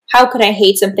how could I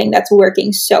hate something that's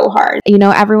working so hard? You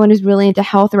know, everyone is really into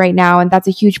health right now, and that's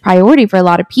a huge priority for a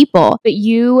lot of people. But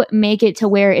you make it to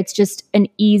where it's just an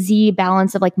easy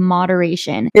balance of like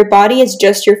moderation. Your body is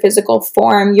just your physical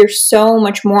form. You're so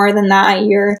much more than that.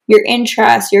 Your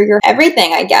interests, your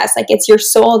everything, I guess. Like, it's your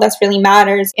soul that's really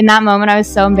matters. In that moment, I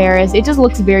was so embarrassed. It just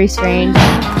looks very strange.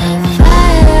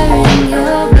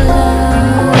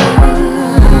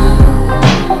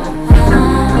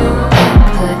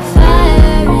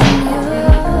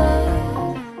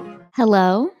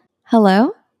 Hello.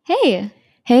 Hello. Hey.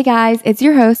 Hey guys, it's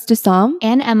your host, Dasam.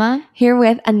 And Emma. Here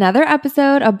with another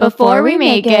episode of Before We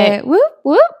Make It. Whoop,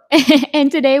 whoop.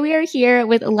 And today we are here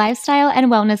with lifestyle and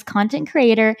wellness content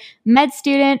creator, med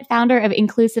student, founder of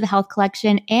Inclusive Health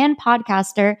Collection, and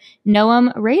podcaster,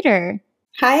 Noam Rader.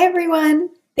 Hi, everyone.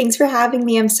 Thanks for having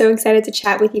me. I'm so excited to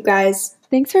chat with you guys.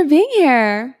 Thanks for being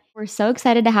here. We're so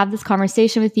excited to have this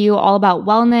conversation with you all about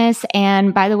wellness.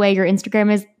 And by the way, your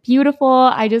Instagram is beautiful.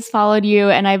 I just followed you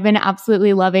and I've been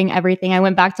absolutely loving everything. I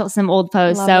went back to some old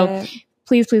posts.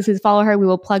 Please follow her. We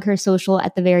will plug her social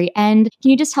at the very end.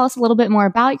 Can you just tell us a little bit more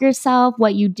about yourself,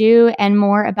 what you do, and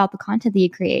more about the content that you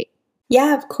create?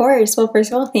 Yeah, of course. Well,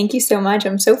 first of all, thank you so much.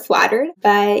 I'm so flattered.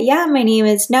 But yeah, my name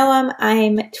is Noam.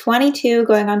 I'm 22,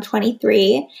 going on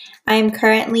 23. I'm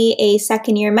currently a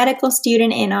second-year medical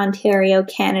student in Ontario,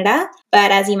 Canada. But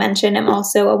as you mentioned, I'm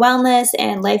also a wellness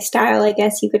and lifestyle, I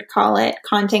guess you could call it,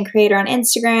 content creator on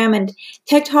Instagram and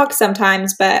TikTok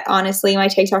sometimes. But honestly, my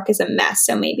TikTok is a mess,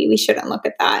 so maybe we shouldn't look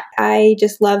at that. I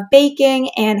just love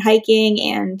baking and hiking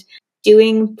and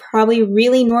doing probably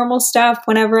really normal stuff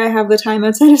whenever I have the time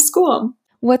outside of school.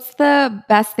 What's the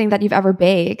best thing that you've ever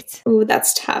baked? Ooh,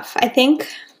 that's tough. I think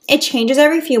it changes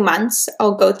every few months.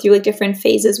 I'll go through like different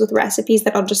phases with recipes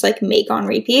that I'll just like make on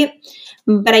repeat.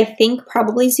 But I think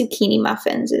probably zucchini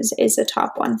muffins is a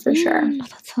top one for sure. Oh,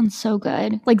 that sounds so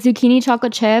good. Like zucchini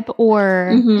chocolate chip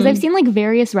or, because I've seen like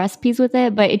various recipes with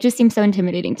it, but it just seems so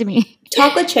intimidating to me.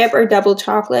 Chocolate chip or double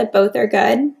chocolate, both are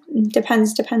good.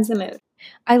 Depends the mood.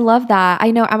 I love that.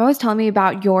 I know Emma was telling me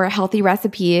about your healthy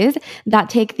recipes that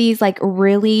take these like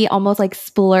really almost like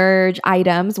splurge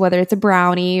items, whether it's a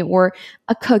brownie or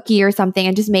a cookie or something,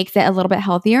 and just makes it a little bit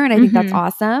healthier. And I think that's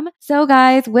awesome. So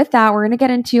guys, with that, we're going to get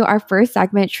into our first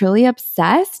segment, Truly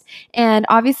Obsessed. And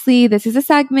obviously this is a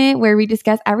segment where we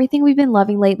discuss everything we've been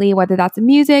loving lately, whether that's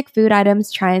music, food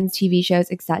items, trends, TV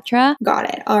shows, etc. Got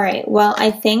it. All right. Well,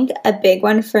 I think a big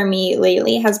one for me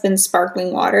lately has been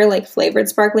sparkling water, like flavored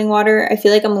sparkling water. I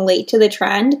feel like I'm late to the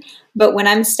trend, but when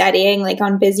I'm studying like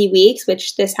on busy weeks,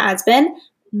 which this has been,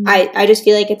 I just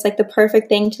feel like it's like the perfect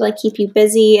thing to like keep you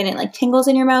busy, and it like tingles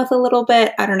in your mouth a little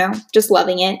bit. I don't know, just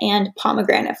loving it. And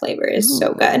pomegranate flavor is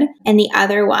so good. And the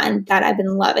other one that I've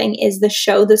been loving is the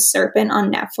show The Serpent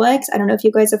on Netflix. I don't know if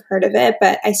you guys have heard of it,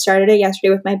 but I started it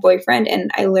yesterday with my boyfriend,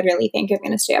 and I literally think I'm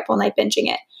going to stay up all night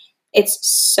binging it. It's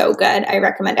so good. I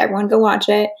recommend everyone go watch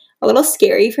it. A little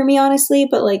scary for me, honestly,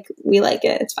 but like we like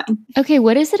it. It's fine. Okay,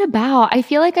 what is it about? I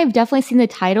feel like I've definitely seen the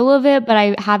title of it, but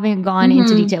I haven't gone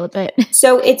into detail with it.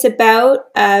 So it's about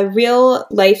a real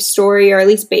life story, or at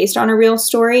least based on a real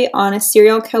story, on a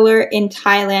serial killer in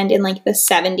Thailand in like the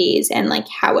 70s and like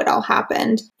how it all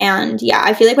happened. And yeah,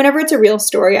 I feel like whenever it's a real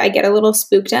story, I get a little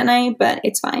spooked at night, but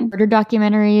it's fine. Murder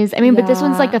documentaries. I mean, but this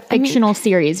one's like a fictional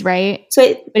series, right?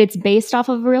 But it's based off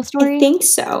of a real story? I think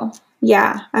so.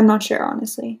 Yeah, I'm not sure,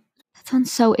 honestly. That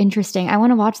sounds so interesting. I want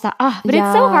to watch that. But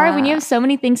it's so hard when you have so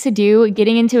many things to do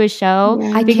getting into a show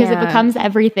because it becomes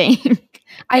everything.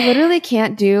 I literally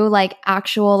can't do like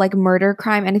actual like murder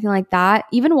crime, anything like that.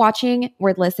 Even watching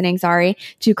or listening,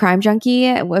 to Crime Junkie,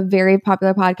 a very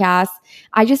popular podcast.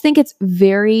 I just think it's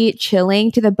very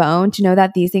chilling to the bone to know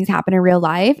that these things happen in real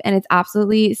life, and it's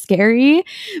absolutely scary.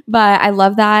 But I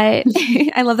love that.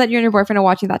 I love that you and your boyfriend are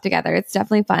watching that together. It's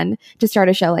definitely fun to start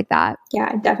a show like that.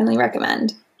 Yeah, I definitely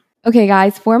recommend. Okay,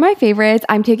 guys, for my favorites,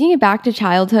 I'm taking it back to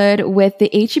childhood with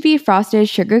the H-E-B frosted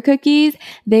sugar cookies.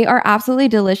 They are absolutely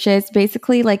delicious.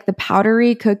 Basically, like the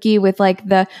powdery cookie with like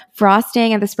the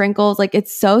frosting and the sprinkles. Like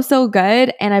it's so, so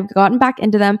good. And I've gotten back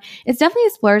into them. It's definitely a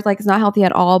splurge. Like it's not healthy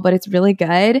at all, but it's really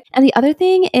good. And the other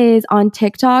thing is on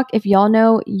TikTok, if y'all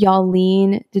know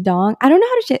Yaleen Dedong, I don't know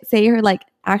how to say her like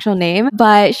actual name,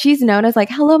 but she's known as like,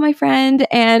 hello, my friend.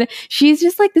 And she's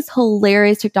just like this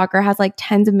hilarious TikToker, has like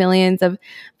tens of millions of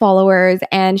followers.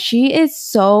 And she is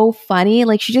so funny.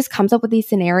 Like she just comes up with these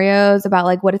scenarios about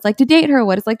like what it's like to date her,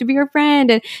 what it's like to be her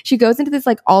friend. And she goes into this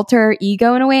like alter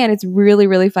ego in a way. And it's really,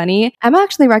 really funny. Emma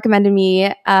actually recommended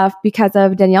me because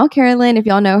of Danielle Carolyn. If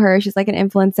y'all know her, she's like an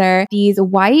influencer. These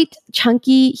white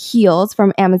chunky heels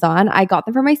from Amazon. I got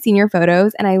them for my senior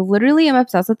photos and I literally am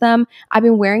obsessed with them. I've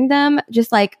been wearing them just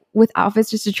just like with outfits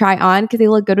just to try on because they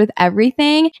look good with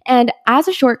everything. And as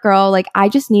a short girl, like I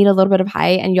just need a little bit of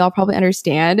height, and y'all probably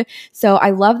understand. So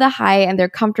I love the height and they're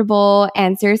comfortable.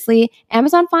 And seriously,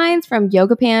 Amazon finds from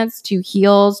yoga pants to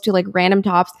heels to like random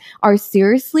tops are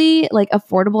seriously like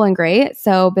affordable and great.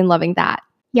 So been loving that.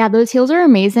 Yeah, those heels are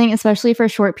amazing, especially for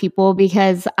short people,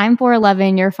 because I'm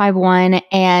 4'11", you're 5'1",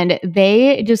 and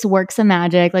they just work some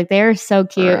magic. Like, they are so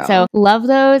cute. Girl. So love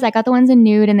those. I got the ones in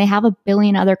nude, and they have a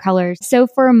billion other colors. So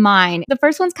for mine, the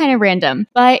first one's kind of random,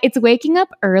 but it's waking up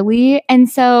early. And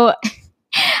so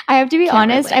I have to be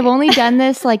honest, relate. I've only done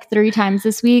this like 3 times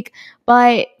this week,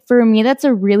 but for me, that's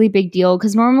a really big deal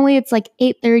because normally it's like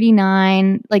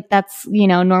 8:39. Like that's,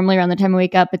 normally around the time I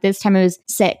wake up, but this time it was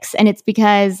 6. And it's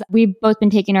because we've both been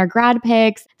taking our grad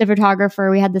pics. The photographer,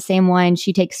 we had the same one.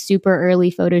 She takes super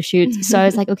early photo shoots. So I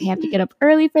was like, okay, I have to get up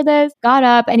early for this. Got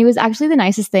up, and it was actually the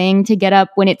nicest thing to get up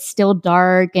when it's still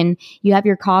dark and you have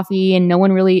your coffee and no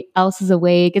one really else is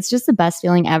awake. It's just the best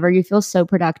feeling ever. You feel so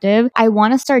productive. I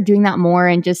want to start doing that more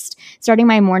and just starting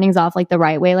my mornings off like the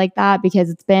right way like that, because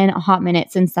it's been a hot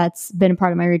minute since that's been a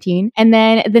part of my routine. And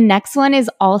then the next one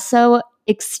is also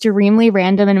extremely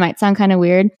random and might sound kind of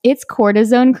weird. It's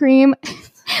cortisone cream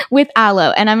with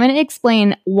aloe, and I'm going to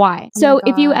explain why. So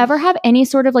if you ever have any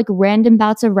sort of like random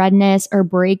bouts of redness or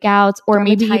breakouts, or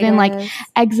maybe even like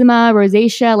eczema,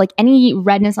 rosacea, like any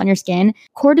redness on your skin,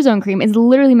 cortisone cream is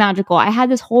literally magical. I had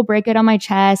this whole breakout on my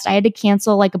chest. I had to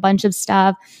cancel like a bunch of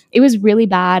stuff. It was really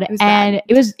bad.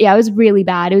 It was really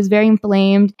bad. It was very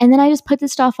inflamed. And then I just put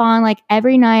this stuff on like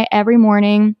every night, every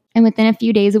morning. And within a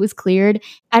few days, it was cleared.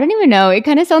 I don't even know. It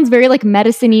kind of sounds very like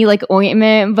medicine-y, like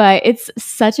ointment, but it's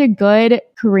such a good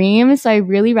cream. So I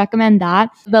really recommend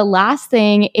that. The last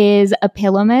thing is a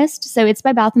pillow mist. So it's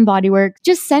by Bath & Body Works.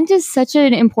 Just scent is such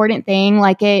an important thing.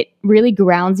 Like, it really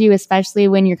grounds you, especially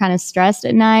when you're kind of stressed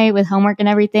at night with homework and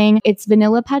everything. It's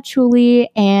vanilla patchouli,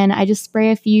 and I just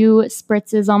spray a few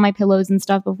spritzes on my pillows and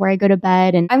stuff before I go to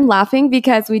bed. And I'm laughing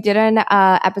because we did an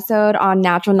episode on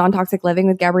natural non-toxic living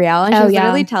with Gabrielle, and she was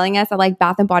literally telling us that like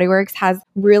Bath & Body Works has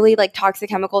really like toxic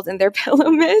chemicals in their pillow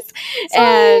mist.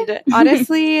 And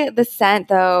honestly, the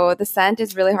scent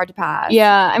is really hard to pass.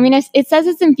 Yeah, I mean, it says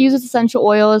it's infused with essential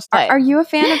oils. Are you a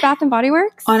fan of Bath & Body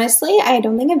Works? Honestly, I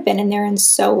don't think I've been in there in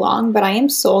so long, but I am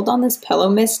sold on this pillow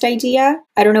mist idea.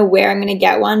 I don't know where I'm going to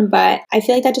get one, but I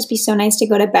feel like that'd just be so nice to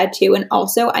go to bed to. And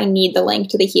also, I need the link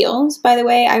to the heels, by the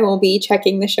way. I will be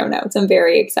checking the show notes. I'm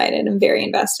very excited. I'm very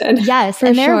invested. Yes,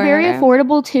 and they're very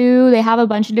affordable too. They have a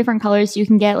bunch of different colors, so you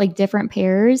can get like different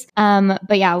pairs.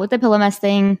 But yeah, with the pillow mist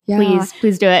thing,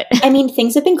 please do it. I mean,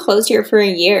 things have been closed here for a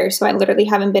year, so I literally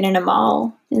haven't been in a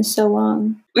mall in so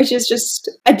long, which is just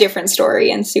a different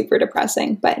story and super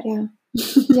depressing. But yeah.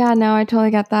 Yeah, no, I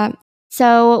totally get that.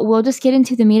 So we'll just get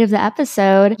into the meat of the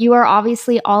episode. You are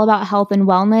obviously all about health and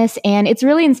wellness, and it's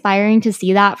really inspiring to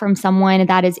see that from someone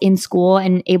that is in school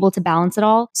and able to balance it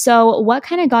all. So what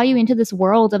kind of got you into this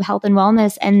world of health and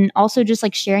wellness, and also just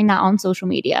like sharing that on social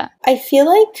media? I feel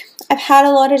like I've had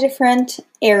a lot of different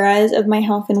eras of my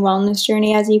health and wellness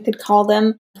journey, as you could call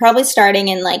them. Probably starting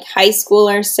in like high school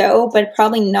or so, but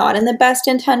probably not in the best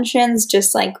intentions.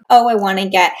 Just like, oh, I want to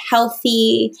get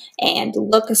healthy and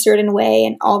look a certain way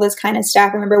and all this kind of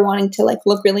stuff. I remember wanting to like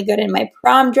look really good in my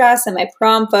prom dress and my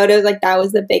prom photos. Like that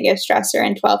was the biggest stressor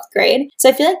in 12th grade. So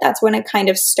I feel like that's when it kind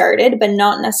of started, but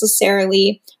not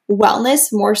necessarily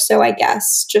wellness, more so, I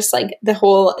guess, just like the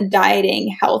whole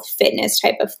dieting, health, fitness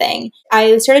type of thing.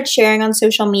 I started sharing on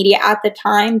social media at the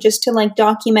time just to like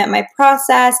document my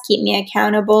process, keep me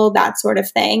accountable, that sort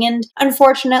of thing. And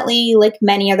unfortunately, like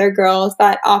many other girls,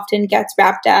 that often gets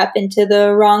wrapped up into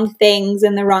the wrong things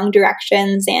and the wrong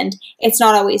directions. And it's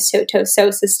not always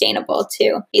so sustainable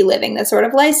to be living the sort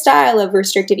of lifestyle of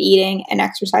restricted eating and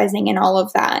exercising and all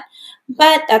of that.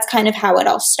 But that's kind of how it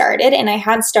all started. And I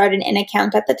had started an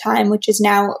account at the time, which is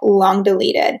now long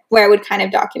deleted, where I would kind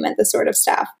of document this sort of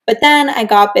stuff. But then I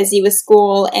got busy with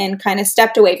school and kind of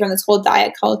stepped away from this whole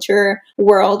diet culture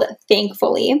world,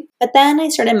 thankfully. But then I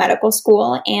started medical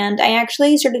school, and I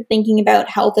actually started thinking about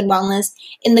health and wellness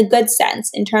in the good sense,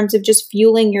 in terms of just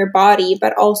fueling your body,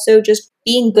 but also just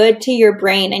being good to your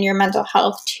brain and your mental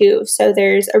health too. So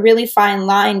there's a really fine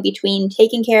line between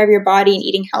taking care of your body and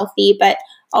eating healthy, but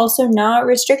also not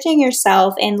restricting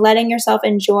yourself and letting yourself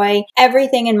enjoy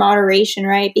everything in moderation,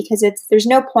 right? Because there's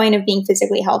no point of being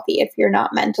physically healthy if you're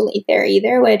not mentally there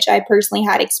either, which I personally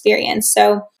had experienced.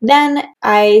 So then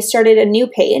I started a new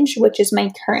page, which is my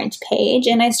current page,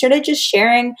 and I started just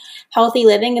sharing healthy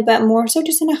living, but more so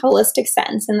just in a holistic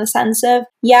sense, in the sense of,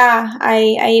 yeah,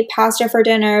 I ate pasta for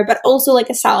dinner, but also like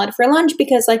a salad for lunch,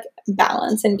 because like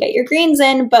balance and get your greens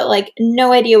in, but like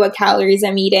no idea what calories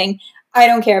I'm eating. I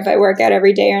don't care if I work out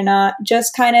every day or not.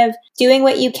 Just kind of doing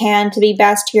what you can to be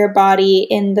best to your body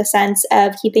in the sense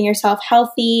of keeping yourself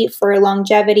healthy for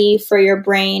longevity, for your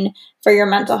brain, for your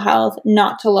mental health,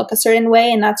 not to look a certain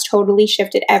way. And that's totally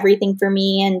shifted everything for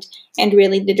me and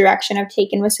really the direction I've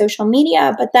taken with social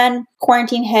media. But then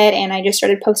quarantine hit and I just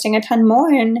started posting a ton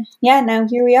more. And yeah, now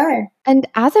here we are. And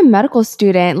as a medical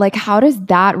student, like how does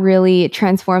that really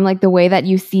transform like the way that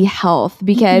you see health?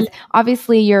 Because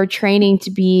obviously you're training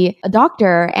to be a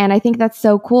doctor. And I think that's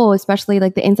so cool, especially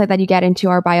like the insight that you get into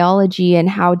our biology and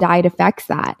how diet affects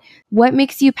that. What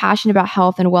makes you passionate about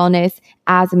health and wellness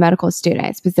as a medical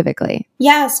student specifically?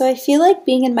 Yeah, so I feel like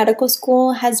being in medical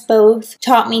school has both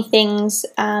taught me things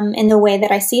in the way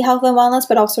that I see health and wellness,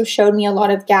 but also showed me a lot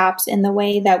of gaps in the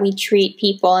way that we treat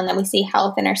people and that we see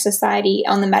health in our society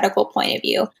on the medical point of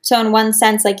view. So in one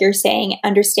sense, like you're saying,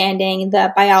 understanding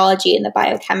the biology and the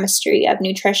biochemistry of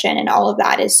nutrition and all of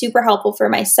that is super helpful for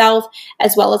myself,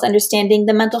 as well as understanding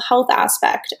the mental health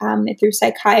aspect through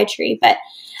psychiatry. But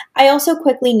I also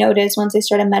quickly noticed once I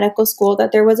started medical school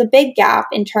that there was a big gap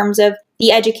in terms of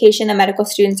the education that medical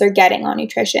students are getting on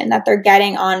nutrition, that they're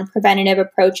getting on preventative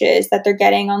approaches, that they're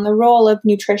getting on the role of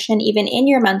nutrition even in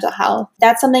your mental health.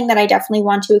 That's something that I definitely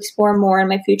want to explore more in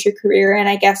my future career and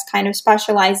I guess kind of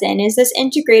specialize in is this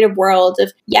integrative world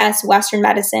of, yes, Western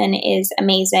medicine is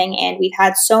amazing and we've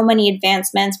had so many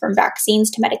advancements from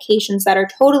vaccines to medications that are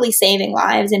totally saving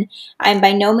lives and I'm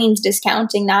by no means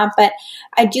discounting that, but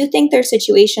I do think there's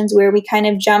situations where we kind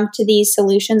of jump to these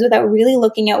solutions without really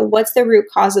looking at what's the root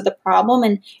cause of the problem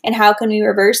and how can we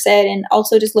reverse it, and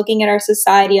also just looking at our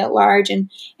society at large and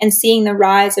seeing the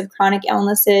rise of chronic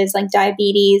illnesses like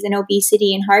diabetes and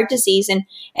obesity and heart disease and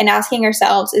asking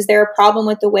ourselves, is there a problem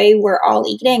with the way we're all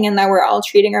eating and that we're all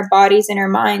treating our bodies and our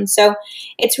minds? So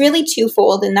it's really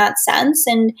twofold in that sense,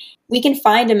 and we can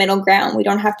find a middle ground. We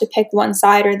don't have to pick one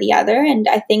side or the other, and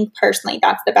I think personally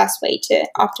that's the best way to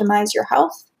optimize your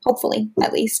health. Hopefully,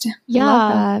 at least.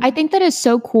 Yeah, I think that is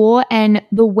so cool. And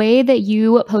the way that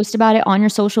you post about it on your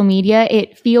social media,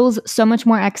 it feels so much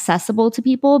more accessible to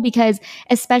people because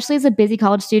especially as a busy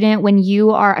college student, when you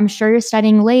are, I'm sure you're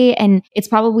studying late and it's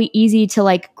probably easy to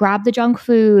like grab the junk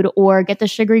food or get the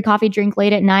sugary coffee drink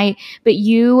late at night, but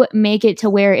you make it to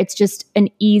where it's just an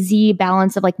easy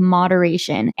balance of like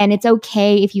moderation. And it's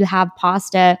okay if you have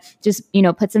pasta, just, you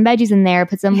know, put some veggies in there,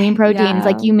 put some lean proteins,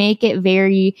 like you make it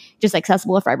very just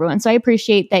accessible for everyone. So I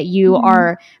appreciate that you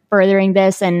are furthering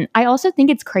this. And I also think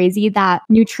it's crazy that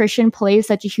nutrition plays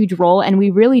such a huge role and we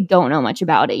really don't know much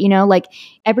about it. You know, like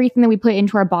everything that we put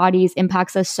into our bodies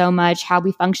impacts us so much, how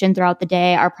we function throughout the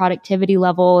day, our productivity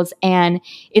levels. And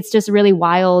it's just really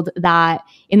wild that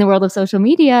in the world of social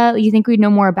media, you think we'd know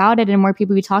more about it and more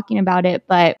people be talking about it,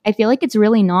 but I feel like it's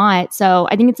really not. So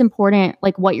I think it's important,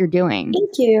 like what you're doing.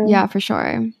 Thank you. Yeah, for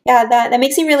sure. Yeah, that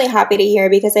makes me really happy to hear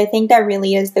because I think that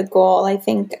really is the goal. I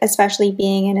think especially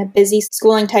being in a busy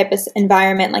schooling type of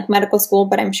environment like medical school,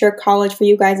 but I'm sure college for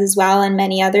you guys as well and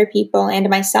many other people and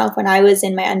myself when I was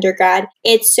in my undergrad,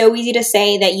 it's so easy to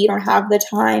say that you don't have the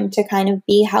time to kind of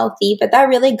be healthy, but that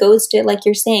really goes to, like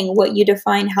you're saying, what you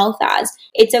define health as.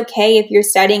 It's okay if you're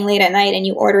studying late at night and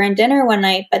you order in dinner one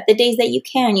night, but the days that you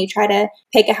can, you try to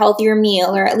pick a healthier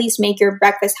meal or at least make your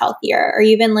breakfast healthier or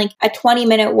even like a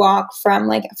 20-minute walk from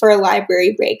like for a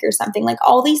library break or something. Like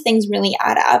all these things really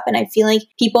add up. And I feel like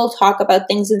people talk about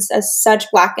things as such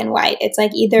black and white. It's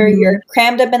like either you're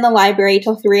crammed up in the library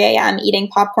till 3 a.m. eating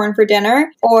popcorn for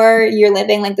dinner, or you're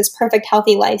living like this perfect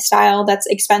healthy lifestyle that's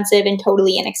expensive and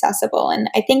totally inaccessible. And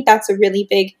I think that's a really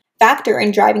big factor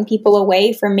in driving people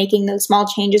away from making those small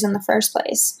changes in the first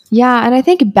place. Yeah, and I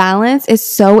think balance is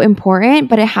so important,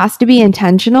 but it has to be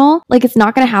intentional. Like it's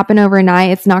not going to happen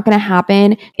overnight. It's not going to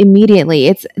happen immediately.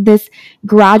 It's this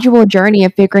gradual journey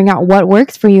of figuring out what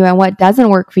works for you and what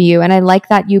doesn't work for you. And I like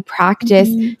that you practice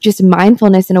just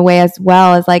mindfulness in a way as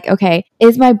well as like, okay,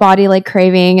 is my body like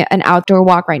craving an outdoor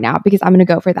walk right now? Because I'm going to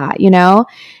go for that, you know?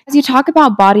 As you talk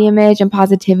about body image and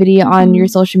positivity on your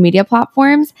social media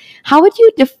platforms, how would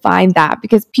you define that?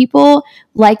 Because people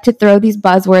like to throw these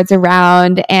buzzwords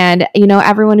around and, you know,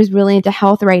 everyone is really into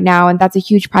health right now. And that's a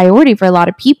huge priority for a lot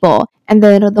of people. And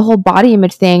then the whole body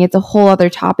image thing, it's a whole other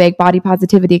topic, body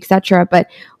positivity, etc. But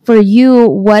for you,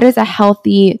 what does a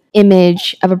healthy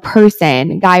image of a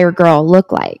person, guy or girl,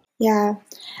 look like? Yeah.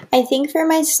 I think for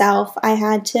myself, I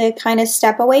had to kind of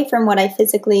step away from what I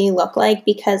physically look like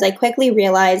because I quickly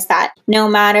realized that no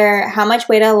matter how much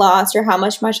weight I lost or how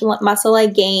much muscle I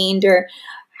gained or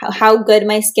how good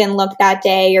my skin looked that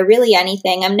day or really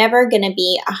anything, I'm never going to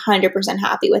be 100%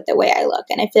 happy with the way I look.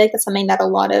 And I feel like that's something that a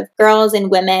lot of girls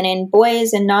and women and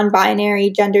boys and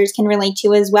non-binary genders can relate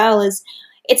to as well is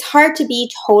it's hard to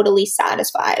be totally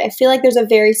satisfied. I feel like there's a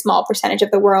very small percentage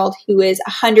of the world who is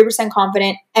 100%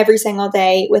 confident every single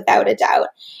day without a doubt.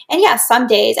 And yeah, some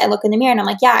days I look in the mirror and I'm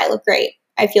like, yeah, I look great.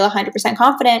 I feel 100%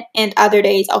 confident, and other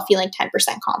days I'll feel like 10%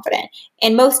 confident.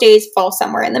 And most days fall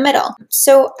somewhere in the middle.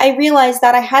 So I realized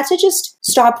that I had to just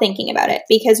stop thinking about it,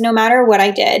 because no matter what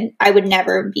I did, I would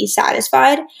never be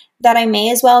satisfied, that I may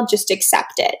as well just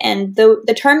accept it. And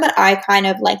the term that I kind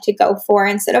of like to go for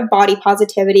instead of body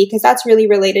positivity, because that's really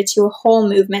related to a whole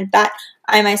movement that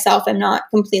I myself am not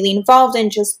completely involved in,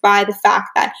 just by the fact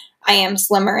that I am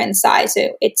slimmer in size. So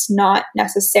it's not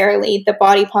necessarily the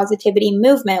body positivity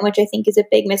movement, which I think is a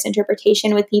big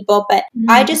misinterpretation with people. But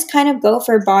I just kind of go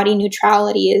for body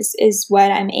neutrality is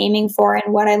what I'm aiming for.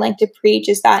 And what I like to preach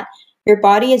is that your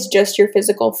body is just your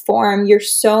physical form. You're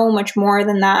so much more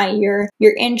than that. Your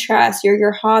interests,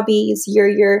 your hobbies,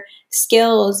 your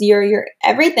skills, your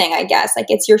everything, I guess. Like,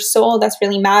 it's your soul that's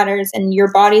really matters, and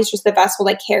your body is just the vessel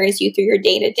that carries you through your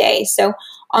day to day. So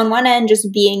on one end,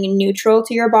 just being neutral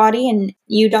to your body, and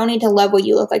you don't need to love what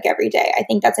you look like every day. I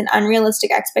think that's an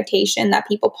unrealistic expectation that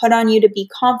people put on you, to be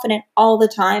confident all the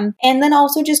time. And then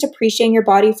also just appreciating your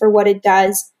body for what it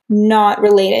does, not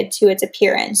related to its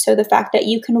appearance. So the fact that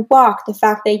you can walk, the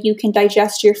fact that you can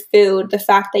digest your food, the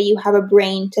fact that you have a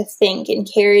brain to think and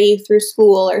carry you through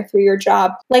school or through your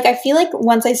job. Like, I feel like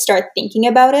once I start thinking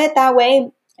about it that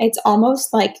way, it's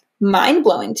almost like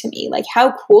mind-blowing to me. Like,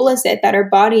 how cool is it that our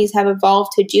bodies have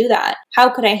evolved to do that? How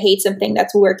could I hate something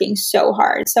that's working so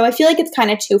hard? So I feel like it's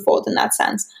kind of twofold in that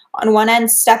sense. On one end,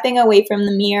 stepping away from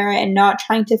the mirror and not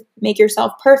trying to make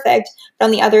yourself perfect, but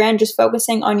on the other end, just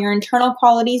focusing on your internal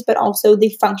qualities, but also the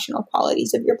functional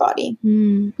qualities of your body.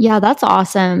 Yeah, that's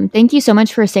awesome. Thank you so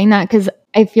much for saying that, because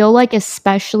I feel like,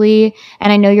 especially,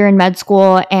 and I know you're in med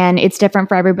school and it's different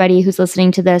for everybody who's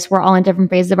listening to this. We're all in different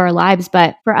phases of our lives.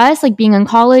 But for us, like being in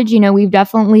college, we've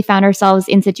definitely found ourselves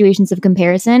in situations of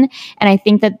comparison. And I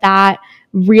think that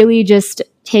really just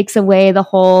takes away the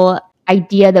whole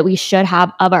idea that we should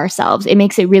have of ourselves. It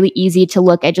makes it really easy to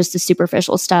look at just the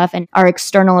superficial stuff and our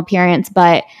external appearance.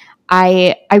 But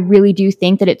I really do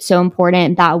think that it's so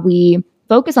important that we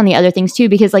focus on the other things too,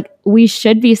 because like we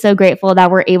should be so grateful that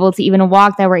we're able to even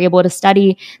walk, that we're able to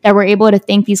study, that we're able to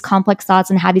think these complex thoughts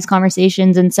and have these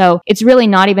conversations. And so it's really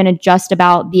not even just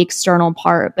about the external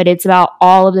part, but it's about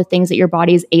all of the things that your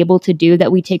body is able to do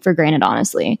that we take for granted,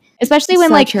 honestly. Especially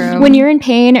when when you're in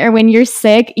pain or when you're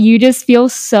sick, you just feel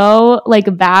so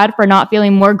like bad for not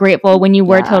feeling more grateful when you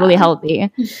were totally healthy.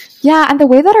 Yeah. And the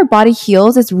way that our body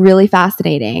heals is really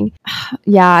fascinating.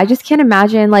 Yeah. I just can't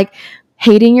imagine like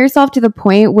hating yourself to the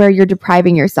point where you're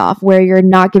depriving yourself, where you're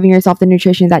not giving yourself the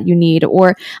nutrition that you need.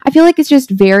 Or I feel like it's just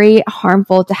very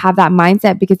harmful to have that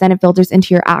mindset, because then it filters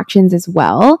into your actions as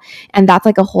well. And that's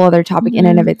like a whole other topic in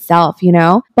and of itself,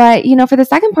 But, for the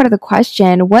second part of the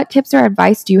question, what tips or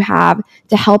advice do you have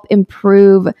to help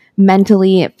improve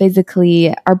mentally,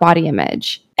 physically, our body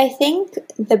image? I think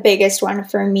the biggest one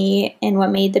for me, and what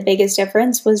made the biggest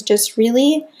difference, was just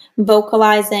really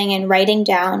vocalizing and writing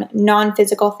down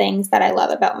non-physical things that I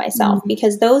love about myself,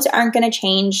 because those aren't going to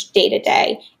change day to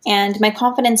day, and my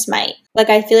confidence might. Like,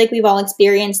 I feel like we've all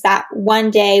experienced that. One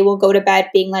day we'll go to bed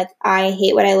being like, I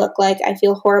hate what I look like, I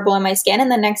feel horrible in my skin, and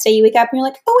the next day you wake up and you're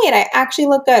like, oh wait, I actually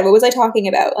look good. What was I talking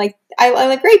about? Like, I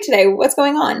look great today. What's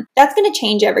going on? That's going to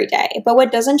change every day. But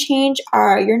what doesn't change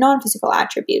are your non-physical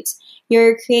attributes.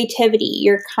 Your creativity,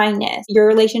 your kindness, your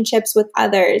relationships with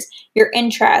others, your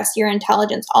interests, your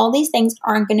intelligence. All these things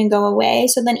aren't going to go away.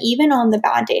 So then even on the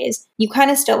bad days, you kind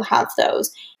of still have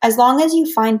those. As long as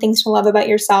you find things to love about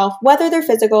yourself, whether they're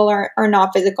physical or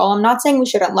not physical. I'm not saying we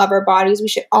shouldn't love our bodies. We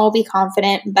should all be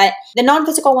confident, but the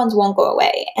non-physical ones won't go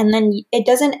away. And then it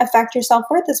doesn't affect your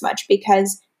self-worth as much,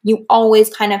 because you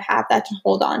always kind of have that to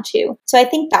hold on to. So I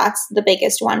think that's the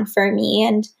biggest one for me.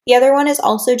 And the other one is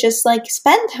also just like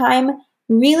spend time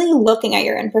really looking at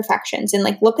your imperfections, and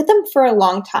like look at them for a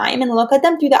long time, and look at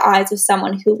them through the eyes of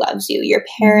someone who loves you, your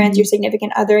parents, your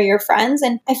significant other, your friends.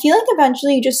 And I feel like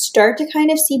eventually you just start to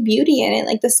kind of see beauty in it,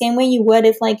 like the same way you would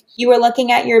if like you were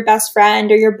looking at your best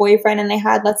friend or your boyfriend and they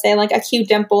had, let's say, like a cute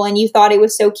dimple and you thought it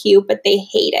was so cute, but they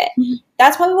hate it.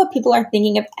 That's probably what people are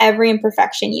thinking of every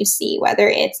imperfection you see, whether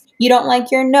it's you don't like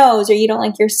your nose, or you don't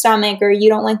like your stomach, or you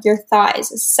don't like your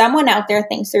thighs. Someone out there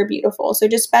thinks they're beautiful. So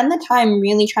just spend the time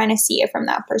really trying to see it from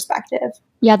that perspective.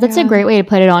 Yeah, that's a great way to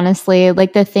put it, honestly.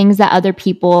 Like the things that other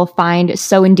people find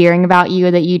so endearing about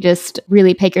you that you just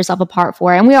really pick yourself apart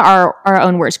for. And we are our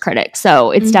own worst critics.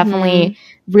 So it's definitely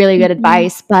really good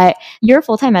advice. But you're a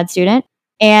full-time med student.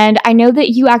 And I know that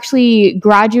you actually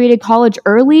graduated college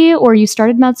early, or you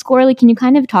started med school early. Can you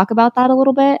kind of talk about that a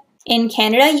little bit? In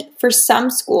Canada, for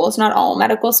some schools, not all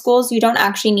medical schools, you don't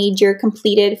actually need your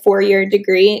completed 4-year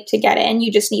degree to get in.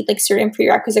 You just need like certain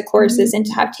prerequisite courses and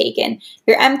to have taken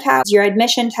your MCAT, your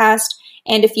admission test,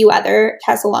 and a few other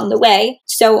tests along the way.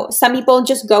 So some people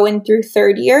just go in through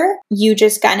third year. You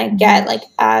just kind of get like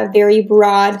a very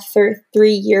broad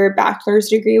 3-year bachelor's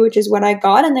degree, which is what I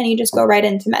got. And then you just go right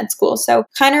into med school. So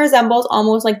kind of resembles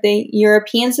almost like the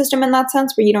European system in that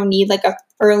sense, where you don't need like a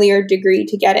earlier degree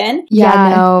to get in.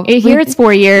 No. Here it's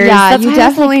 4 years. Yeah, you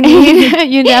definitely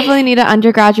need an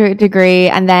undergraduate degree,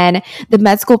 and then the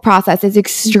med school process is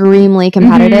extremely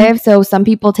competitive. So some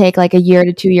people take like a year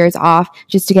to 2 years off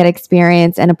just to get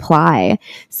experience and apply.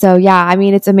 So yeah, I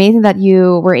mean, it's amazing that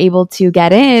you were able to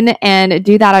get in and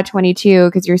do that at 22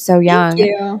 because you're so young. Thank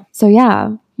you. So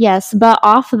yeah. Yes, but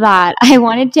off that, I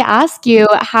wanted to ask you,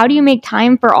 how do you make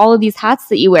time for all of these hats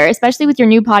that you wear, especially with your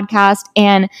new podcast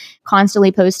and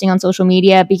constantly posting on social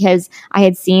media? Because I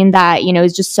had seen that, you know,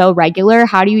 it's just so regular.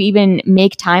 How do you even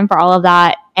make time for all of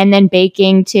that? And then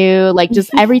baking too, like just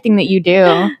everything that you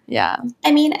do. Yeah.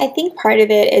 I mean, I think part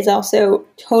of it is also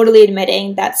totally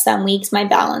admitting that some weeks my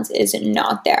balance is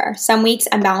not there. Some weeks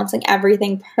I'm balancing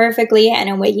everything perfectly and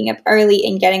I'm waking up early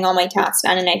and getting all my tasks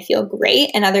done and I feel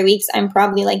great. And other weeks I'm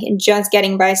probably like just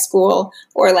getting by school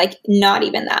or like not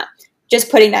even that. Just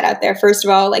putting that out there. First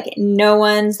of all, like no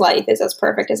one's life is as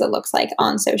perfect as it looks like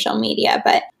on social media.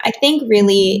 But I think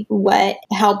really what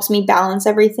helps me balance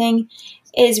everything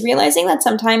is realizing that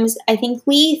sometimes I think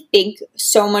we think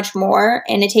so much more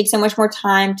and it takes so much more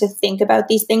time to think about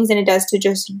these things than it does to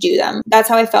just do them. That's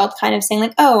how I felt kind of saying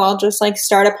like, oh, I'll just like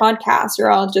start a podcast or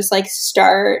I'll just like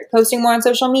start posting more on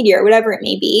social media or whatever it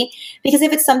may be. Because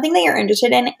if it's something that you're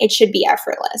interested in, it should be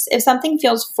effortless. If something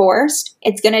feels forced,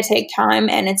 it's going to take time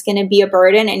and it's going to be a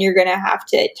burden and you're going to have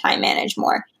to time manage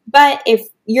more. But if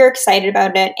you're excited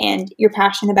about it and you're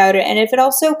passionate about it, and if it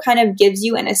also kind of gives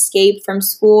you an escape from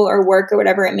school or work or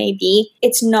whatever it may be,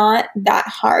 it's not that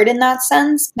hard in that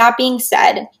sense. That being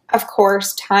said, of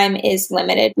course, time is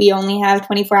limited. We only have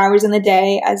 24 hours in the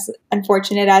day, as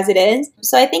unfortunate as it is.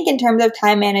 So I think in terms of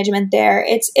time management there,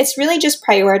 it's really just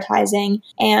prioritizing,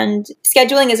 and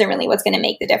scheduling isn't really what's going to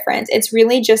make the difference. It's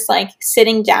really just like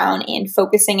sitting down and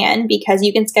focusing in, because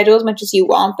you can schedule as much as you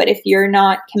want, but if you're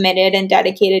not committed and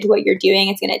dedicated to what you're doing,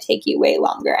 it's going to take you way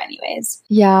longer anyways.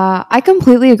 Yeah, I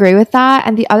completely agree with that.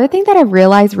 And the other thing that I've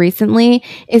realized recently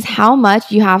is how much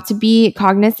you have to be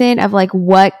cognizant of like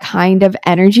what kind of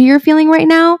energy you're feeling right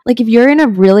now. Like if you're in a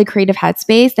really creative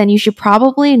headspace, then you should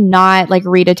probably not like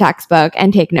read a textbook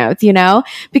and take notes, you know,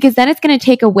 because then it's going to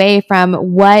take away from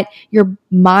what your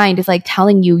mind is like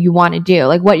telling you want to do,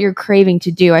 like what you're craving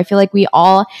to do. I feel like we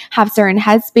all have certain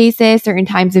headspaces, certain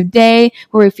times of day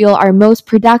where we feel our most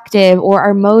productive or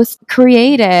our most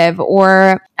creative,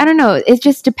 or I don't know, it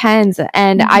just depends.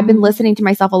 And I've been listening to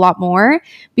myself a lot more,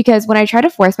 because when I try to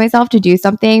force myself to do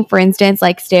something, for instance,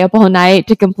 like stay up all night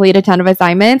to complete a ton of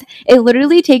assignments, it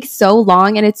literally takes so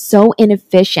long and it's so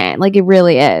inefficient. Like it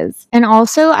really is. And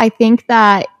also, I think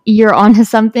that you're onto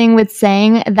something with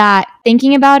saying that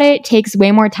thinking about it takes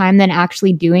way more time than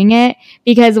actually doing it,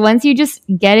 because once you just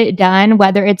get it done,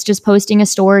 whether it's just posting a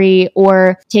story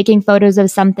or taking photos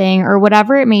of something or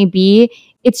whatever it may be,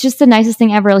 it's just the nicest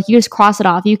thing ever. Like you just cross it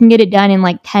off. You can get it done in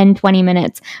like 10, 20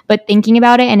 minutes. But thinking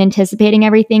about it and anticipating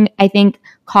everything, I think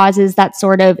causes that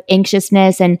sort of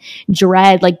anxiousness and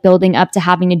dread, like building up to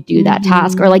having to do that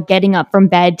task, or like getting up from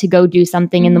bed to go do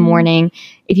something in the morning.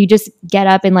 If you just get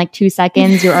up in like 2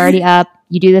 seconds, you're already up,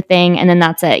 you do the thing, and then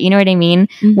that's it. You know what I mean?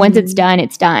 Once it's done,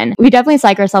 it's done. We definitely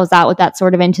psych ourselves out with that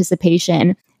sort of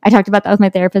anticipation. I talked about that with my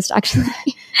therapist, actually.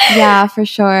 Yeah, for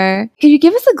sure. Could you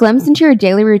give us a glimpse into your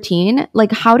daily routine?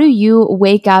 Like, how do you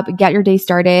wake up, get your day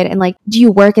started? And like, do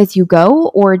you work as you go,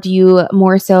 or do you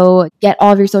more so get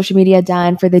all of your social media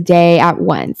done for the day at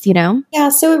once, you know? Yeah,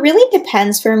 so it really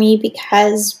depends for me,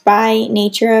 because by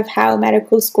nature of how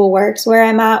medical school works, where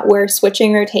I'm at, we're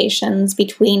switching rotations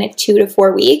between 2 to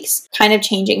 4 weeks, kind of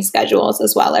changing schedules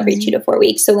as well every 2 to 4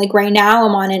 weeks. So like right now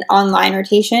I'm on an online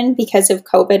rotation because of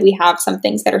COVID. We have some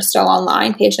things that are still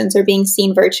online. Patients are being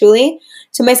seen virtually.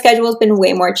 So my schedule has been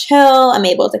way more chill. I'm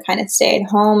able to kind of stay at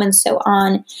home and so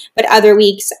on. But other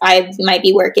weeks I might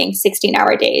be working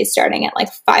 16-hour days starting at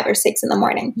like 5 or 6 in the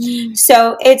morning.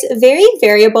 So it's very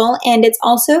variable, and it's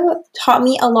also taught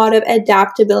me a lot of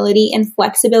adaptability and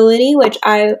flexibility, which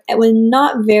I was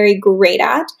not very great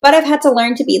at, but I've had to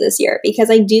learn to be this year, because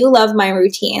I do love my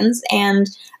routines and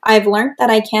I've learned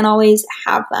that I can't always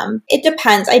have them. It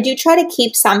depends. I do try to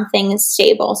keep some things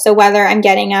stable stable. So whether I'm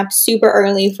getting up super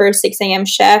early for a 6 a.m.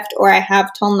 shift or I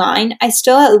have till 9, I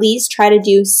still at least try to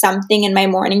do something in my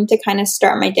morning to kind of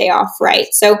start my day off right.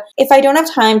 So if I don't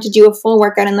have time to do a full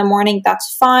workout in the morning,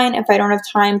 that's fine. If I don't have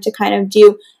time to kind of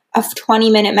do a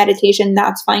 20-minute meditation,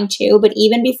 that's fine too. But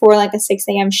even before like a 6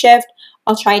 a.m. shift,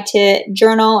 I'll try to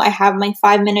journal. I have my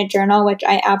 5-minute journal, which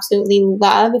I absolutely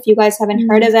love. If you guys haven't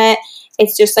heard of it,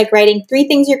 it's just like writing 3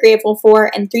 things you're grateful for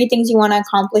and 3 things you want to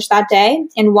accomplish that day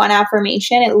in one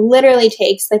affirmation. It literally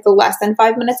takes like less than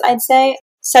 5 minutes, I'd say.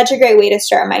 Such a great way to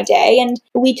start my day. And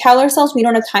we tell ourselves we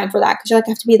don't have time for that because you're like,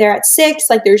 I have to be there at 6.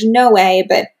 Like there's no way.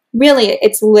 But really,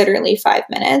 it's literally 5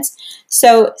 minutes.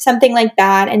 So something like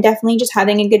that, and definitely just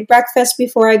having a good breakfast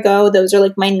before I go. Those are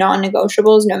like my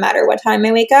non-negotiables no matter what time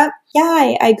I wake up.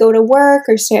 Yeah, I go to work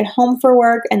or stay at home for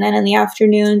work. And then in the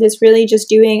afternoons, it's really just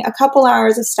doing a couple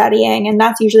hours of studying. And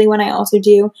that's usually when I also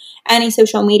do any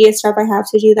social media stuff I have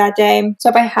to do that day. So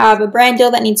if I have a brand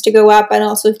deal that needs to go up and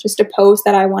also just a post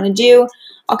that I want to do,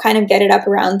 I'll kind of get it up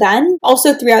around then.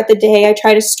 Also throughout the day, I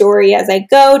try to story as I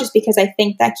go just because I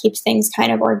think that keeps things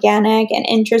kind of organic and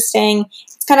interesting.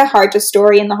 It's kind of hard to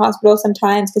story in the hospital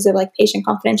sometimes because of like patient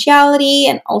confidentiality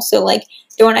and also like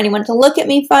don't want anyone to look at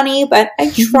me funny, but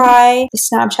I try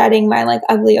Snapchatting my like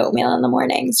ugly oatmeal in the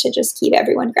mornings to just keep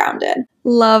everyone grounded.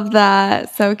 Love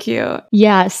that. So cute.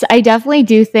 Yes, I definitely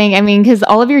do think, I mean, because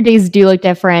all of your days do look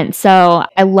different. So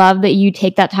I love that you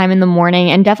take that time in the morning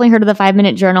and definitely heard of the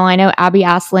 5-minute journal. I know Abby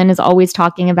Aslin is always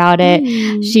talking about it.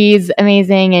 She's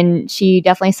amazing and she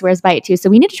definitely swears by it too.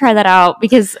 So we need to try that out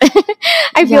because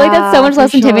I feel like that's so much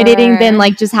less intimidating than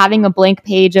like just having a blank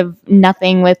page of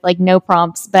nothing with like no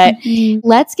prompts. But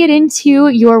let's get into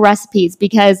your recipes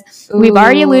because we've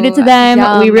already alluded to them.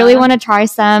 Yum. We really want to try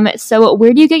some. So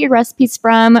where do you get your recipes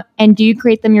from and do you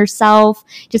create them yourself?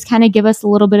 Just kind of give us a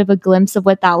little bit of a glimpse of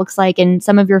what that looks like and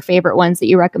some of your favorite ones that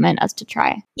you recommend us to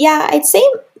try. Yeah, I'd say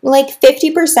like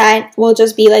 50% will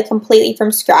just be like completely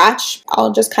from scratch.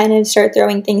 I'll just kind of start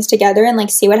throwing things together and like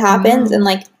see what happens. And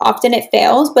like often it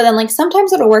fails, but then like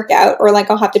sometimes it'll work out or like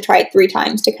I'll have to try it 3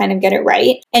 times to kind of get it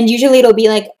right. And usually it'll be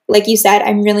like you said,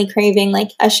 I'm really craving like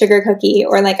a sugar cookie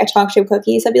or like a chocolate chip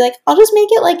cookie. So I'll be like, I'll just make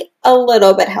it like a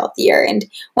little bit healthier. And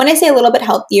when I say a little bit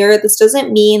healthier, this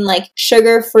doesn't mean like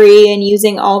sugar free and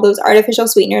using all those artificial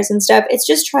sweeteners and stuff. It's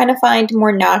just trying to find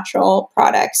more natural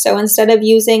products. So instead of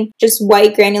using just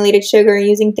white granulated sugar,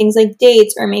 using things like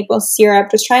dates or maple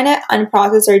syrup, just trying to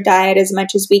unprocess our diet as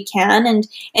much as we can and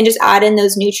just add in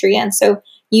those nutrients. So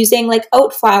using like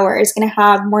oat flour is going to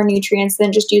have more nutrients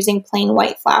than just using plain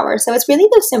white flour. So it's really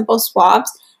those simple swaps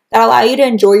that allow you to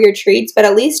enjoy your treats, but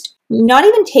at least not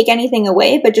even take anything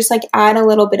away, but just like add a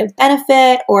little bit of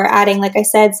benefit or adding, like I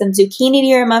said, some zucchini to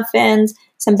your muffins,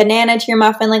 some banana to your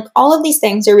muffin. Like all of these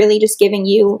things are really just giving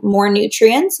you more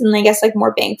nutrients and I guess like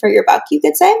more bang for your buck, you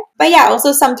could say. But yeah,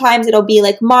 also sometimes it'll be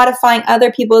like modifying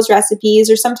other people's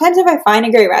recipes, or sometimes if I find a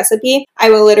great recipe,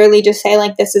 I will literally just say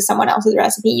like, this is someone else's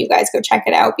recipe, you guys go check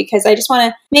it out, because I just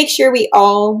want to make sure we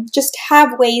all just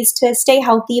have ways to stay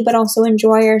healthy but also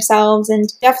enjoy ourselves.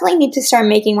 And definitely need to start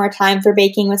making more time for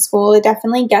baking with school. It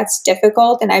definitely gets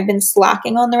difficult and I've been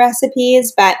slacking on the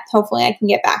recipes, but hopefully I can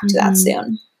get back to that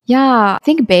soon. Yeah, I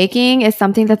think baking is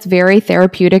something that's very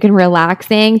therapeutic and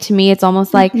relaxing. To me, it's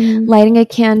almost like lighting a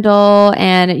candle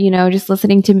and, you know, just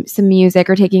listening to some music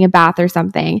or taking a bath or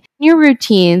something. In your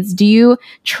routines, do you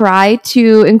try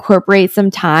to incorporate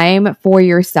some time for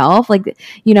yourself? Like,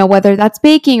 you know, whether that's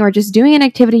baking or just doing an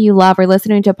activity you love or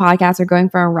listening to a podcast or going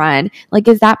for a run, like,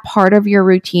 is that part of your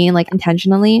routine, like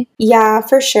intentionally? Yeah,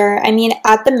 for sure. I mean,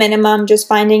 at the minimum, just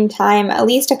finding time at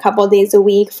least a couple days a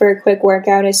week for a quick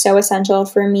workout is so essential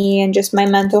for me and just my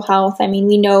mental health. I mean,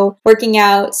 we know working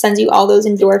out sends you all those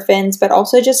endorphins, but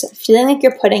also just feeling like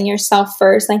you're putting yourself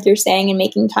first, like you're saying, and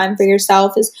making time for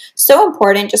yourself is so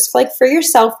important, just like for your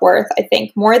self-worth, I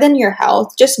think, more than your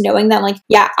health. Just knowing that like,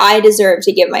 yeah, I deserve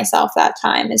to give myself that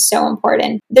time is so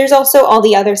important. There's also all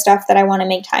the other stuff that I want to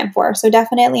make time for. So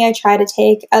definitely I try to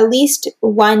take at least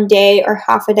one day or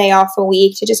half a day off a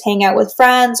week to just hang out with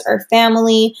friends or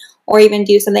family, or even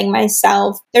do something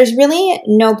myself. There's really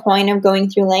no point of going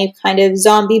through life kind of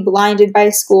zombie blinded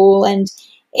by school, and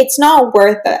it's not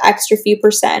worth the extra few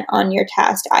 % on your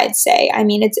test, I'd say. I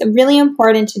mean, it's really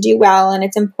important to do well, and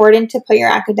it's important to put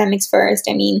your academics first.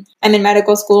 I mean, I'm in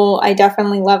medical school. I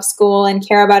definitely love school and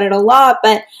care about it a lot,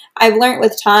 but I've learned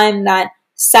with time that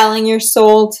selling your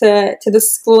soul to the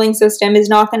schooling system is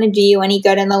not going to do you any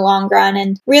good in the long run.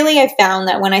 And really, I found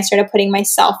that when I started putting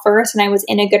myself first and I was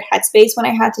in a good headspace when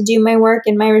I had to do my work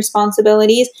and my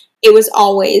responsibilities, it was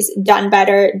always done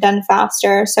better, done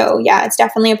faster. So yeah, it's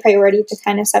definitely a priority to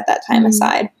kind of set that time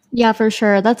aside. Yeah, for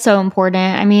sure. That's so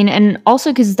important. I mean, and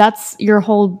also because that's your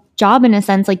whole job in a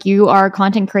sense, like you are a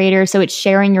content creator, so it's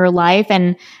sharing your life.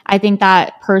 And I think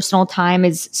that personal time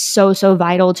is so, so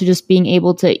vital to just being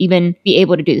able to even be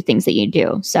able to do the things that you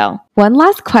do. So one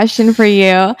last question for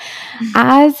you.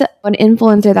 As an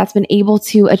influencer that's been able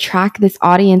to attract this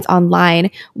audience online,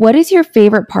 what is your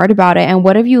favorite part about it? And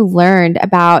what have you learned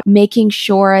about making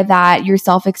sure that your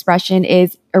self-expression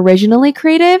is originally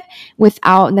creative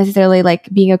without necessarily like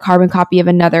being a carbon copy of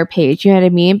another page? You know what I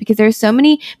mean? Because there's so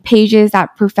many pages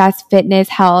that profess fitness,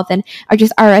 health, and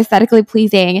are aesthetically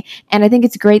pleasing. And I think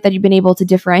it's great that you've been able to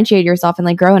differentiate yourself and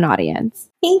like grow an audience.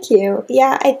 Thank you.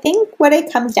 Yeah, I think what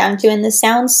it comes down to, and this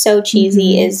sounds so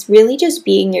cheesy, is really just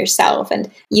being yourself.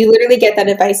 And you literally get that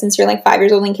advice since you're like 5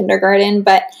 years old in kindergarten,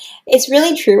 but it's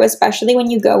really true, especially when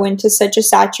you go into such a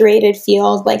saturated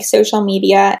field like social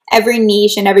media. Every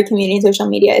niche and every community in social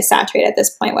media is saturated at this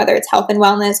point, whether it's health and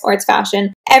wellness or it's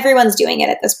fashion. Everyone's doing it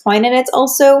at this point, and it's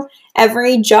also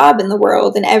every job in the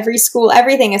world and every school,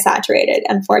 everything is saturated,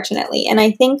 unfortunately. And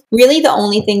I think really the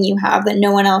only thing you have that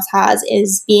no one else has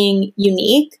is being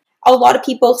unique. A lot of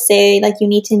people say like you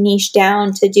need to niche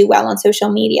down to do well on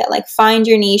social media, like find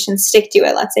your niche and stick to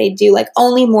it. Let's say do like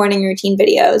only morning routine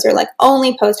videos or like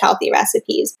only post healthy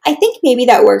recipes. I think maybe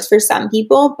that works for some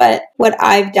people, but what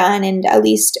I've done, and at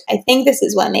least I think this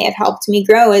is what may have helped me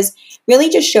grow, is really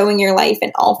just showing your life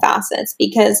in all facets,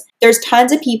 because there's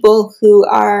tons of people who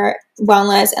are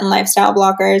wellness and lifestyle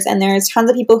bloggers, and there's tons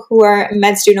of people who are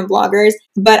med student bloggers.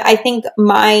 But I think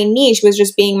my niche was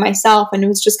just being myself, and it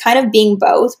was just kind of being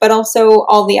both, but also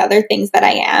all the other things that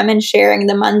I am, and sharing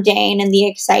the mundane and the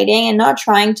exciting, and not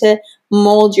trying to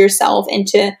mold yourself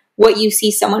into what you see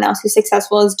someone else who's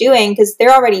successful is doing, because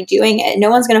they're already doing it.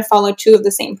 No one's going to follow two of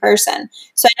the same person.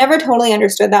 So I never totally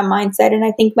understood that mindset. And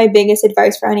I think my biggest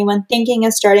advice for anyone thinking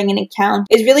of starting an account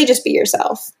is really just be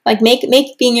yourself. Like make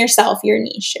being yourself your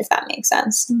niche, if that makes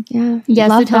sense. Yeah.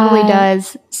 Yes, it totally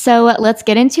does. So let's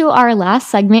get into our last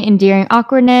segment, Endearing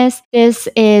Awkwardness. This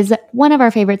is one of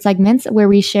our favorite segments where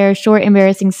we share short,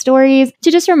 embarrassing stories to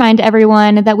just remind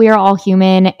everyone that we are all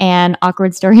human and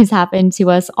awkward stories happen to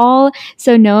us all.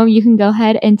 So Noam, you can go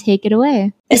ahead and take it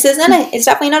away. It's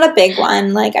definitely not a big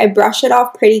one. Like I brush it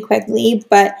off pretty quickly,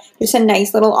 but just a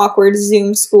nice little awkward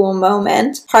Zoom school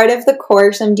moment. Part of the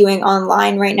course I'm doing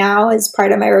online right now is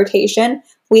part of my rotation.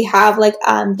 We have like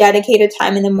dedicated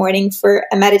time in the morning for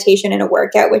a meditation and a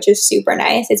workout, which is super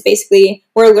nice. It's basically,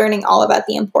 we're learning all about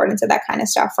the importance of that kind of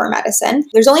stuff for medicine.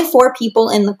 There's only 4 people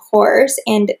in the course,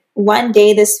 and one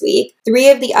day this week, 3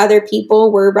 of the other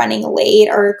people were running late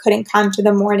or couldn't come to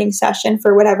the morning session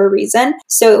for whatever reason.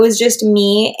 So it was just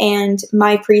me and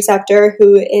my preceptor,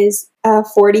 who is a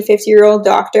 40, 50-year-old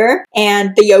doctor,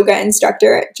 and the yoga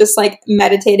instructor, just like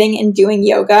meditating and doing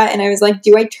yoga. And I was like,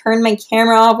 do I turn my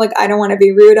camera off? Like, I don't want to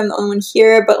be rude. I'm the only one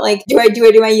here, but like, do I do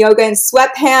my yoga in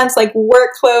sweatpants, like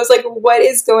work clothes? Like, what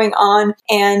is going on?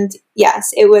 And yes,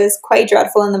 it was quite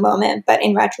dreadful in the moment, but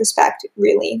in retrospect,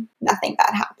 really nothing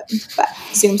bad happened. But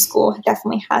Zoom school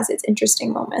definitely has its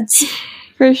interesting moments.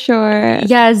 For sure.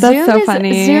 Yeah,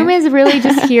 Zoom is really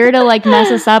just here to like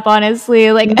mess us up,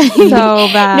 honestly. Like so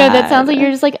bad. No, that sounds like you're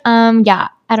just like, yeah,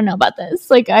 I don't know about this.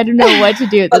 Like, I don't know what to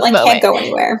do at this moment. Can't go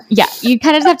anywhere. Yeah, you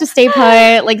kind of just have to stay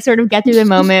put, like sort of get through the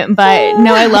moment. But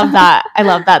no, I love that. I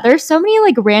love that. There's so many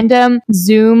like random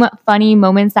Zoom funny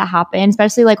moments that happen,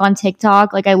 especially like on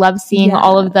TikTok. Like I love seeing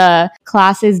all of the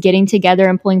classes getting together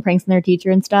and pulling pranks on their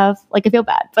teacher and stuff. Like I feel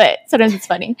bad, but sometimes it's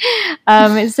funny.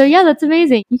 So yeah, that's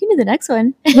amazing. You can do the next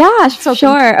one. Yeah,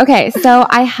 sure. Okay, so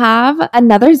I have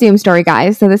another Zoom story,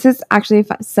 guys. So this is actually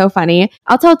so funny.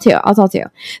 I'll tell two.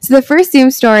 So the first Zoom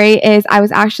story is I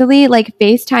was actually like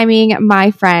FaceTiming my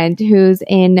friend who's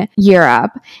in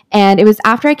Europe, and it was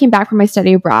after I came back from my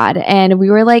study abroad, and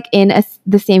we were like in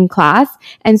the same class,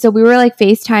 and so we were like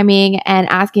FaceTiming and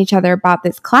asking each other about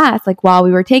this class, like while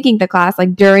we were taking the class,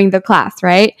 like during the class,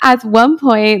 right? At one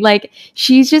point, like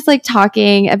she's just like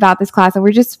talking about this class, and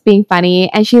we're just being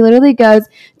funny, and she literally goes,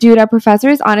 "Dude, our professor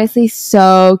is honestly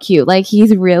so cute. Like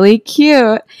he's really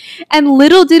cute." And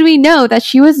little did we know that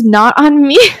she was not on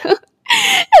mute.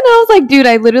 And I was like, dude,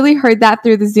 I literally heard that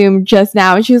through the Zoom just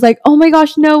now. And she was like, oh my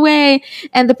gosh, no way.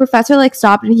 And the professor like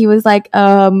stopped, and he was like,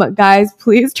 guys,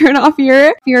 please turn off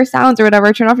your sounds or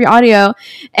whatever, turn off your audio.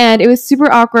 And it was super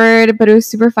awkward, but it was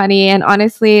super funny. And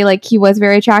honestly, like he was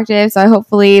very attractive. So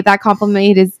hopefully that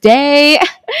complimented his day.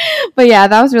 But yeah,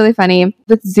 that was really funny.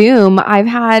 With Zoom, I've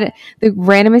had the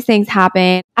randomest things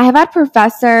happen. I have had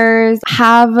professors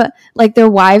have like their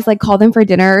wives like call them for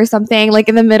dinner or something, like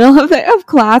in the middle of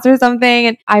class or something.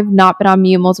 And I've not been on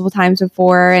mute multiple times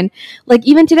before. And like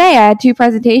even today, I had 2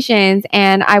 presentations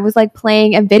and I was like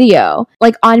playing a video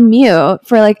like on mute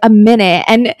for like a minute.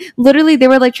 And literally they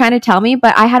were like trying to tell me,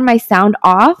 but I had my sound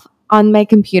off on my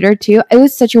computer too. It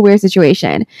was such a weird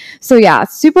situation. So yeah,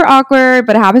 super awkward,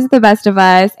 but it happens to the best of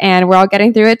us and we're all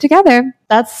getting through it together.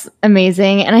 That's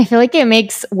amazing. And I feel like it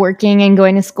makes working and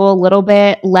going to school a little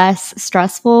bit less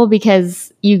stressful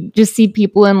because you just see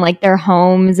people in like their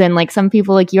homes and like some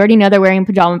people like you already know they're wearing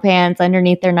pajama pants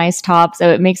underneath their nice top. So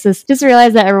it makes us just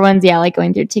realize that everyone's like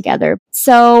going through it together.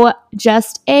 So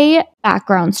just a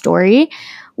background story.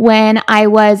 When I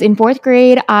was in 4th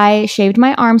grade, I shaved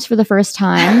my arms for the first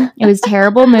time. It was a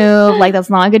terrible move. Like, that's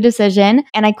not a good decision.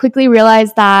 And I quickly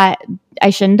realized that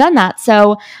I shouldn't have done that.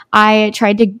 So I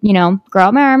tried to, grow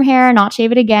out my arm hair, not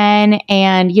shave it again.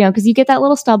 And, because you get that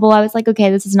little stubble, I was like, okay,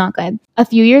 this is not good. A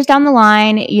few years down the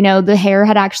line, the hair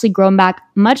had actually grown back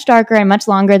much darker and much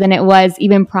longer than it was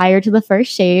even prior to the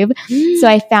first shave. So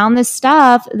I found this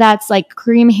stuff that's like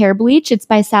cream hair bleach. It's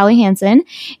by Sally Hansen.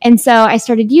 And so I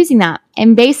started using that.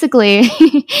 And basically,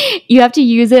 you have to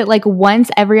use it like once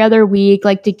every other week,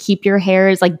 like to keep your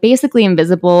hairs like basically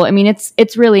invisible. I mean,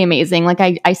 it's really amazing. Like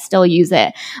I still use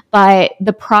it, but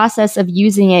the process of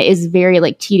using it is very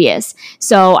like tedious.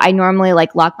 So I normally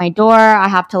like lock my door. I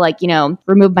have to like,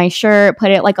 remove my shirt,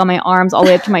 put it like on my arms all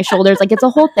the way up to my shoulders. Like it's a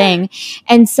whole thing.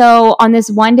 And so on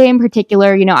this one day in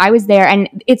particular, I was there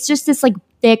and it's just this like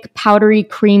thick, powdery,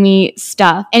 creamy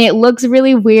stuff. And it looks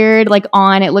really weird, like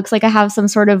on. It looks like I have some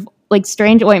sort of like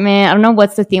strange ointment. I don't know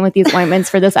what's the theme with these ointments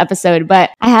for this episode, but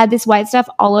I had this white stuff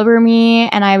all over me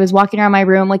and I was walking around my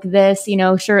room like this,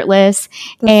 shirtless.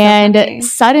 That's and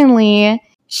suddenly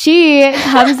she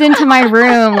comes into my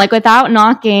room like without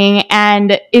knocking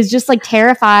and is just like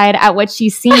terrified at what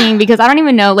she's seeing because I don't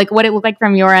even know like what it looked like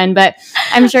from your end, but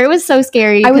I'm sure it was so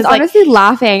scary. I was honestly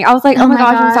laughing. I was like, oh my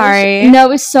gosh, I'm sorry. No, it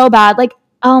was so bad. Like,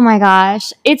 oh my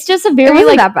gosh. It's just a very, it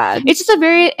wasn't that bad. It's just a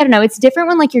very, I don't know. It's different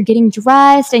when like you're getting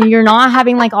dressed and you're not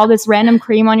having like all this random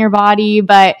cream on your body.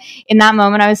 But in that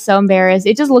moment, I was so embarrassed.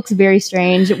 It just looks very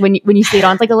strange when you see it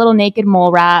on. It's like a little naked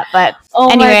mole rat. But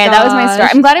anyway, that was my story.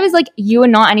 I'm glad it was like you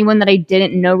and not anyone that I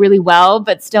didn't know really well,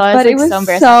 but still I was like so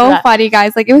embarrassed. So funny,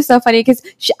 guys. Like it was so funny because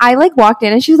I like walked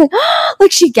in and she was like,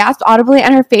 like she gasped audibly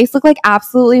and her face looked like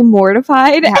absolutely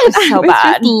mortified. Yeah, it was so bad. I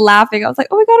was just laughing. I was like,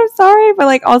 oh my God, I'm sorry. But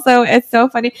like also it's so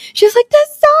funny. She was like, "The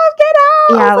song, get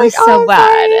out!" Yeah, it was like, so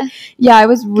bad. Sorry. Yeah, it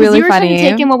was really you were funny. Trying to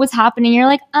take in what was happening. You're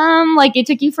like, like it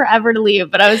took you forever to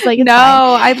leave, but I was like, no,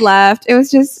 I left. It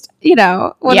was just,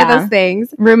 one of those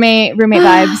things. Roommate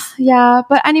vibes. Yeah,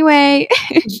 but anyway,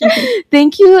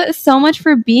 thank you so much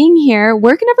for being here.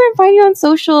 Where can everyone find you on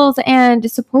socials and to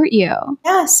support you?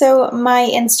 Yeah, so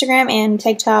my Instagram and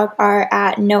TikTok are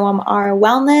at Noam R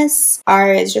Wellness.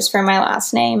 R is just for my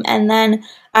last name, and then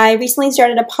I recently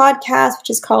started a podcast, which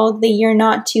is called the You're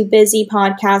Not Too Busy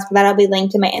podcast, but that'll be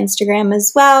linked to my Instagram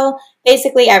as well.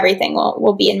 Basically, everything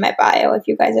will be in my bio if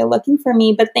you guys are looking for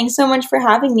me. But thanks so much for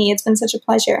having me. It's been such a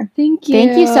pleasure. Thank you.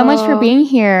 Thank you so much for being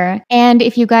here. And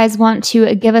if you guys want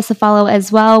to give us a follow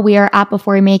as well, we are at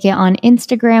Before We Make It on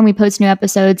Instagram. We post new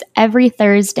episodes every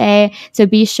Thursday. So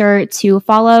be sure to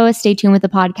follow, stay tuned with the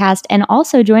podcast, and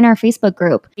also join our Facebook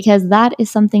group because that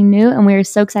is something new. And we are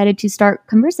so excited to start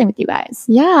conversing with you guys.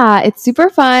 Yeah, it's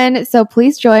super fun. So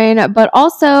please join, but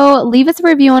also leave us a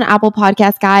review on Apple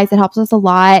Podcasts, guys. It helps us a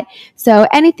lot. So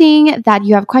anything that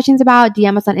you have questions about,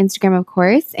 DM us on Instagram, of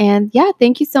course. And yeah,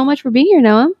 thank you so much for being here,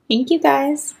 Noam. Thank you,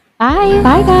 guys. Bye.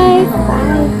 Bye, guys.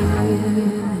 Bye.